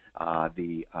for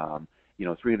the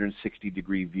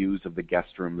 360-degree views of the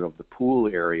guest room, of the pool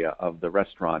area, of the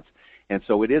restaurants. And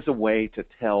so it is a way to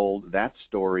tell that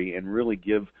story and really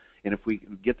give, and if we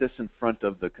get this in front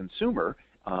of the consumer,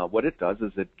 what it does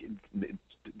is it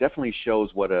definitely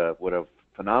shows what a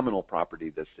phenomenal property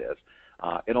this is.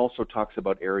 It also talks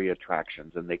about area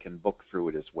attractions, and they can book through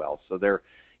it as well. So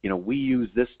we use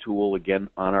this tool, again,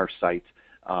 on our site,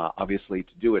 obviously,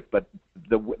 to do it. But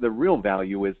the real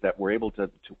value is that we're able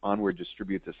to onward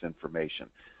distribute this information.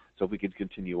 So if we could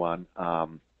continue on.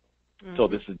 So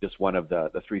this is just one of the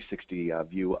 360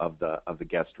 view of the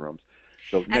guest rooms.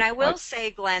 So And I next will slide.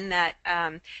 say, Glenn, that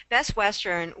Best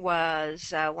Western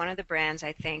was one of the brands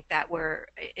I think that were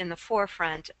in the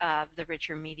forefront of the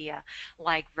richer media,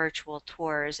 like virtual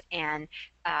tours and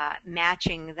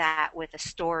matching that with a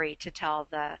story to tell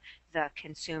the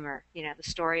consumer, the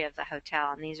story of the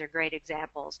hotel. And these are great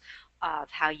examples of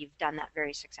how you've done that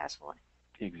very successfully.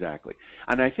 Exactly.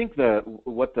 And I think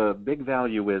what the big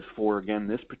value is for, again,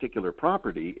 this particular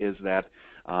property is that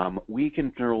we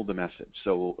control the message.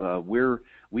 So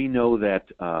we know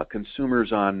that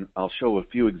consumers I'll show a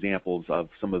few examples of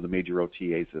some of the major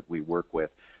OTAs that we work with,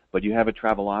 but you have a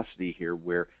Travelocity here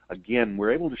where, again,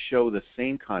 we're able to show the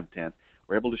same content,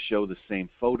 we're able to show the same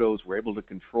photos, we're able to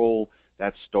control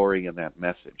that story and that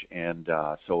message. And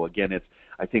so again,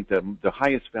 I think the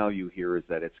highest value here is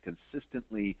that it's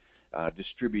consistently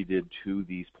distributed to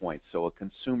these points. So a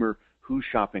consumer who's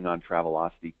shopping on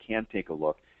Travelocity can take a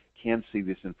look, can see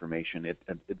this information. It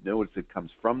knows it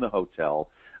comes from the hotel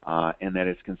and that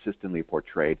it's consistently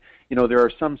portrayed. There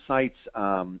are some sites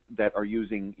that are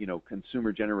using,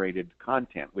 consumer-generated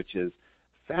content, which is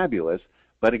fabulous.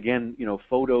 But again,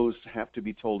 photos have to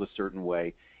be told a certain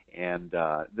way. And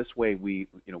this way, we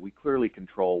clearly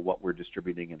control what we're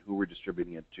distributing and who we're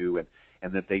distributing it to,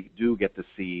 and that they do get to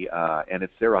see, and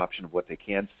it's their option of what they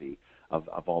can see of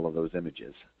all of those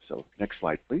images. So next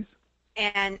slide, please.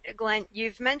 And Glenn,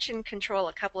 you've mentioned control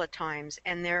a couple of times,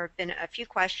 and there have been a few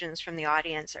questions from the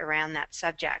audience around that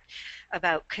subject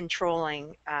about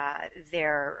controlling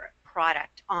their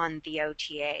product on the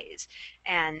OTAs.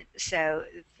 And so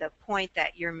the point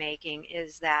that you're making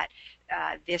is that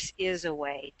this is a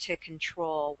way to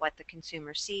control what the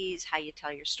consumer sees, how you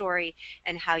tell your story,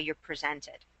 and how you're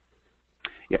presented.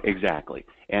 Yeah, exactly,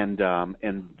 and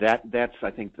that's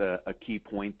I think a key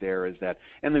point there is that,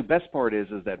 and the best part is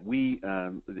that we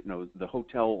the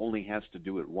hotel only has to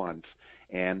do it once,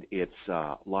 and it's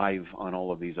live on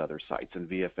all of these other sites, and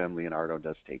VFM Leonardo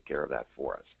does take care of that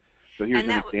for us. So here's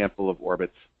an example of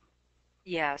orbits.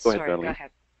 Yeah, Go ahead, sorry, go Darlene.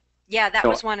 ahead. Yeah, that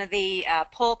No, was one of the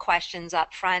poll questions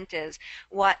up front is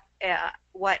what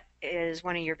is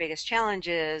one of your biggest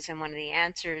challenges? And one of the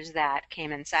answers that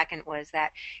came in second was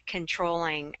that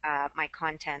controlling my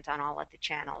content on all of the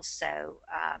channels. So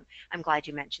I'm glad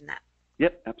you mentioned that.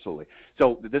 yep, absolutely.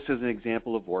 So this is an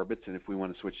example of orbits, and if we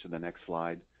want to switch to the next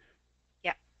slide.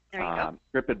 Yep, there you go.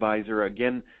 TripAdvisor,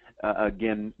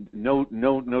 again,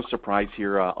 no surprise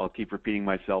here. I'll keep repeating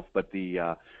myself, but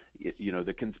the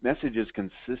message is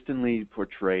consistently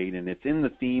portrayed, and it's in the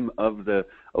theme of the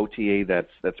OTA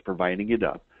that's providing it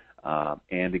up.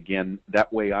 And again,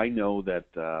 that way I know that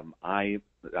I,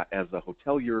 as a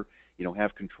hotelier,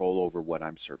 have control over what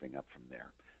I'm serving up from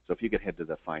there. So if you could head to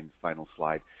the final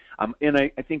slide. And I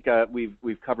think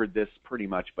we've covered this pretty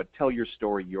much, but tell your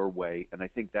story your way. And I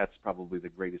think that's probably the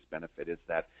greatest benefit is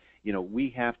that, we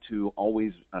have to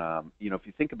always, if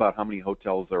you think about how many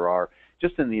hotels there are,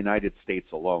 just in the United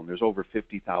States alone, there's over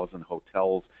 50,000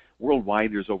 hotels.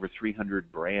 Worldwide, there's over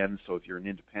 300 brands. So if you're an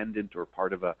independent or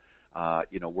part of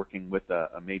working with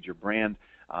a major brand,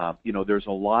 there's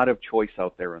a lot of choice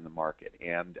out there in the market.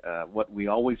 And what we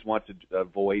always want to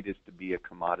avoid is to be a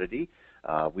commodity.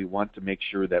 We want to make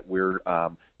sure that we're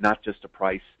not just a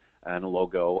price and a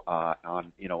logo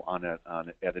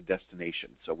at a destination.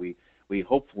 So we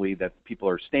hopefully that people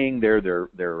are staying there,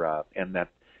 and that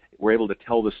we're able to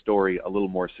tell the story a little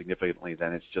more significantly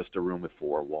than it's just a room with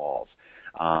four walls.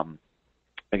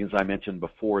 As I mentioned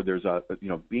before, there's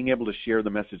being able to share the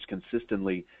message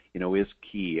consistently, is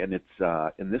key. And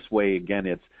it's in this way, again,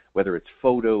 it's whether it's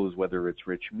photos, whether it's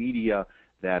rich media,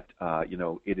 that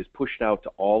it is pushed out to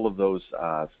all of those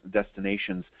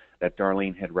destinations that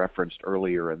Darlene had referenced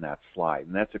earlier in that slide.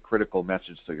 And that's a critical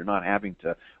message, so you're not having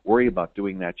to worry about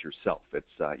doing that yourself.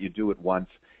 It's you do it once,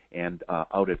 and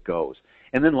out it goes.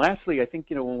 And then lastly, I think,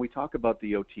 when we talk about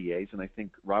the OTAs, and I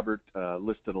think Robert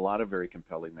listed a lot of very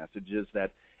compelling messages,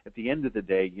 that at the end of the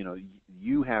day,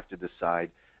 you have to decide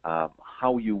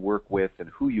how you work with and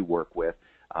who you work with,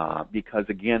 because,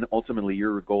 again, ultimately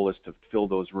your goal is to fill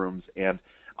those rooms. And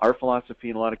our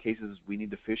philosophy in a lot of cases is we need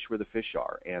to fish where the fish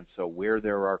are. And so where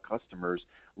there are customers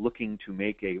looking to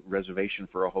make a reservation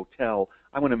for a hotel,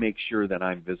 I want to make sure that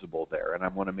I'm visible there, and I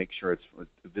want to make sure it's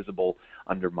visible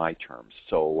under my terms.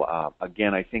 So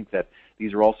again, I think that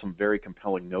these are all some very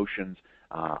compelling notions.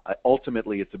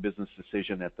 Ultimately, it's a business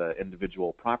decision at the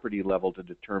individual property level to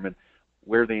determine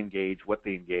where they engage, what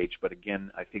they engage. But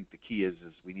again, I think the key is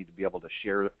we need to be able to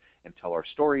share and tell our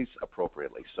stories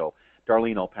appropriately. So,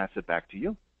 Darlene, I'll pass it back to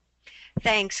you.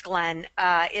 Thanks, Glenn.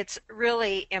 It's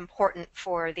really important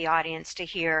for the audience to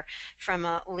hear from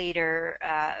a leader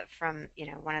from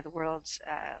one of the world's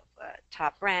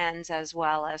top brands, as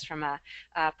well as from a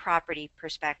property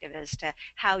perspective, as to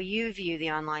how you view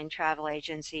the online travel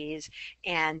agencies,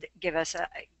 and given us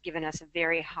a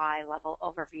very high level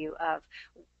overview of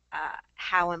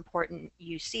how important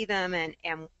you see them, and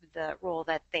the role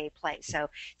that they play. So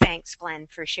thanks, Glenn,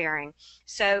 for sharing.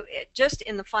 So just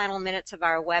in the final minutes of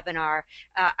our webinar,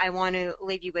 I want to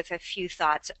leave you with a few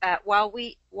thoughts. While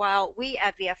we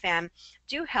at VFM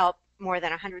do help more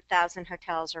than 100,000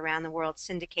 hotels around the world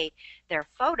syndicate their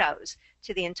photos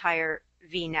to the entire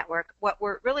V network, what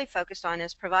we're really focused on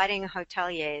is providing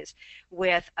hoteliers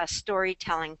with a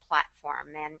storytelling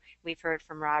platform. And we've heard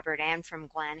from Robert and from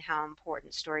Glenn how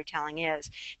important storytelling is,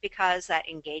 because that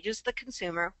engages the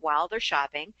consumer while they're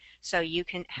shopping, so you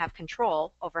can have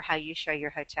control over how you show your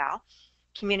hotel,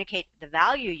 communicate the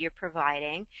value you're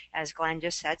providing, as Glenn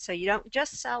just said, so you don't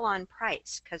just sell on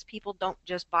price, because people don't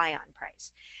just buy on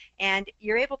price. And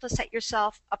you're able to set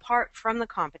yourself apart from the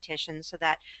competition so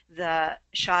that the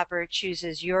shopper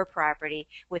chooses your property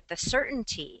with the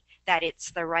certainty that it's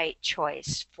the right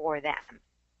choice for them.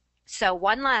 So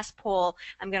one last poll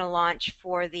I'm going to launch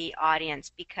for the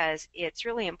audience, because it's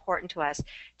really important to us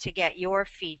to get your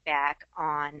feedback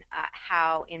on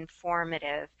how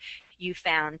informative you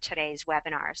found today's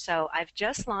webinar. So I've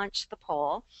just launched the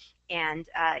poll, and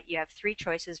you have three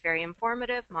choices: very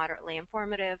informative, moderately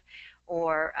informative,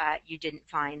 or you didn't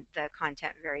find the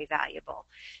content very valuable.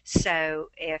 So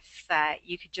if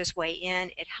you could just weigh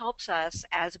in, it helps us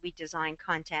as we design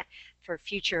content for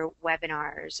future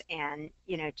webinars, and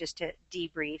just to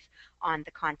debrief on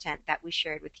the content that we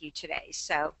shared with you today.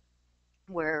 So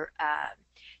we're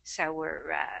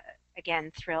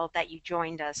again thrilled that you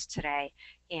joined us today,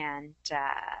 and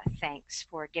thanks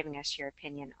for giving us your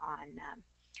opinion on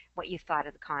what you thought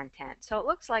of the content. So it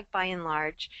looks like by and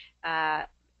large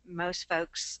most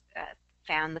folks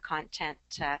found the content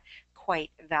quite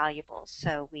valuable.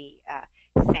 So we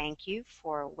thank you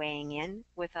for weighing in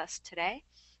with us today.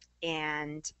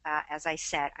 And as I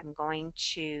said, I'm going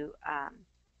to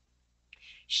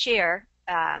share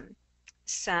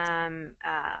some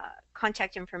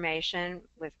contact information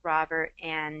with Robert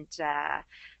and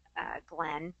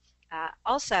Glenn.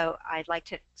 Also, I'd like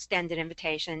to extend an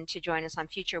invitation to join us on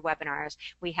future webinars.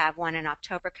 We have one in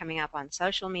October coming up on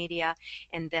social media,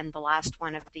 and then the last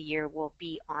one of the year will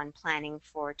be on planning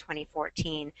for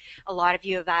 2014. A lot of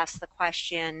you have asked the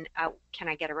question, can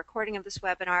I get a recording of this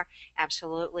webinar?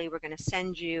 Absolutely. We're going to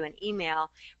send you an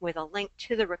email with a link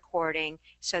to the recording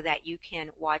so that you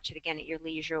can watch it again at your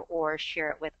leisure or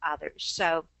share it with others.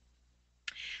 So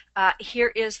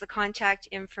here is the contact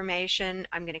information.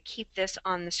 I'm going to keep this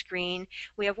on the screen.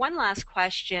 We have one last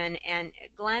question, and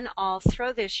Glenn, I'll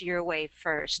throw this your way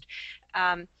first.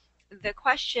 The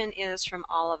question is from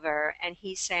Oliver, and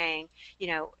he's saying,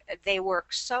 they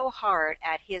work so hard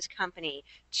at his company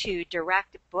to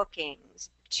direct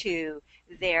bookings to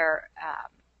their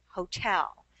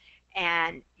hotel,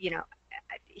 and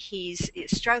he's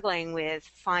struggling with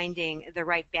finding the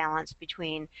right balance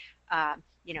between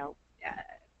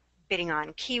bidding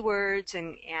on keywords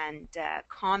and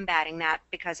combating that,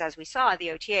 because as we saw, the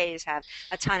OTAs have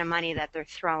a ton of money that they're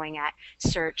throwing at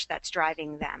search that's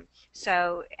driving them.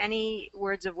 So any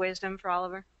words of wisdom for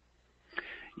Oliver?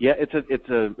 Yeah,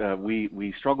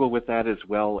 we struggle with that as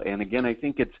well. And again, I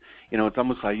think it's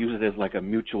almost, I use it as like a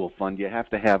mutual fund. You have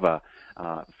to have a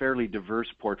fairly diverse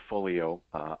portfolio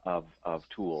of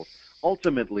tools.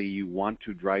 Ultimately, you want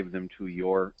to drive them to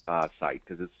your site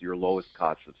because it's your lowest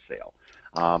cost of sale.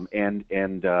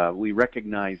 And we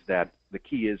recognize that the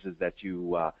key is that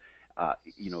it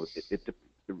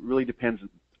really depends.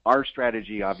 Our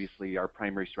strategy, obviously, our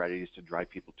primary strategy is to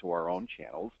drive people to our own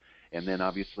channels, and then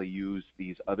obviously use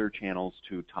these other channels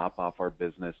to top off our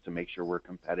business to make sure we're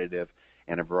competitive,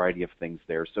 and a variety of things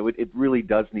there. So it really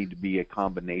does need to be a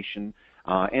combination.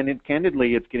 And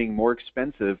candidly, it's getting more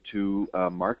expensive to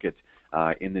market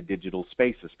in the digital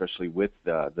space, especially with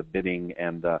the bidding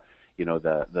and a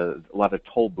lot of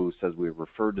toll booths, as we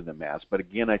refer to them as. But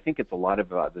again, I think it's a lot of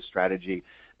the strategy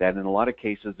that in a lot of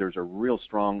cases there's a real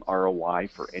strong ROI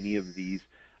for any of these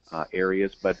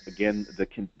areas. But again,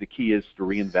 the key is to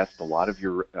reinvest a lot of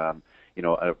your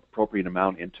appropriate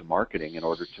amount into marketing in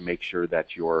order to make sure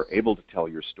that you're able to tell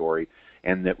your story,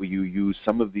 and that you use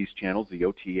some of these channels, the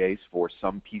OTAs, for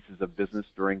some pieces of business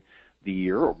during the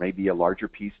year, or maybe a larger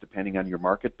piece depending on your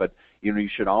market. But you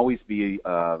should always be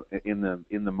in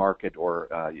the market or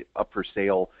up for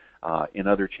sale in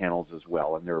other channels as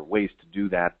well. And there are ways to do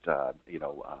that,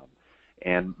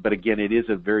 But again, it is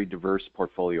a very diverse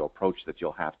portfolio approach that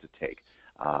you'll have to take.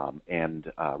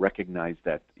 Recognize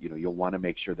that you'll want to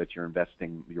make sure that you're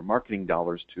investing your marketing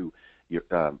dollars to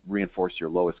reinforce your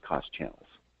lowest cost channels.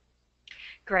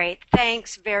 Great.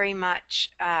 Thanks very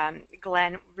much,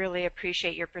 Glenn. Really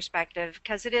appreciate your perspective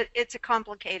because it's a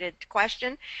complicated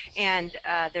question and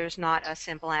there's not a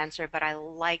simple answer, but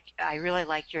I really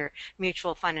like your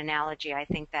mutual fund analogy. I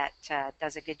think that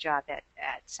does a good job at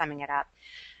summing it up.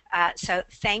 So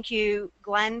thank you,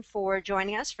 Glenn, for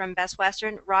joining us from Best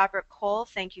Western. Robert Cole,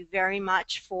 thank you very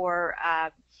much for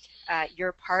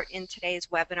your part in today's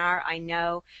webinar. I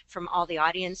know from all the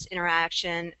audience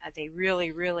interaction, they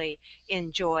really, really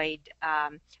enjoyed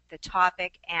the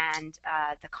topic and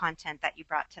the content that you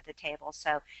brought to the table.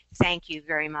 So thank you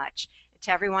very much.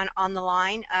 To everyone on the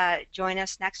line, join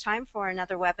us next time for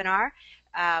another webinar.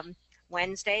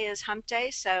 Wednesday is hump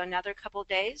day, so another couple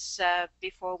days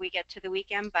before we get to the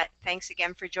weekend, but thanks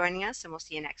again for joining us, and we'll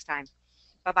see you next time.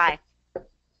 Bye-bye.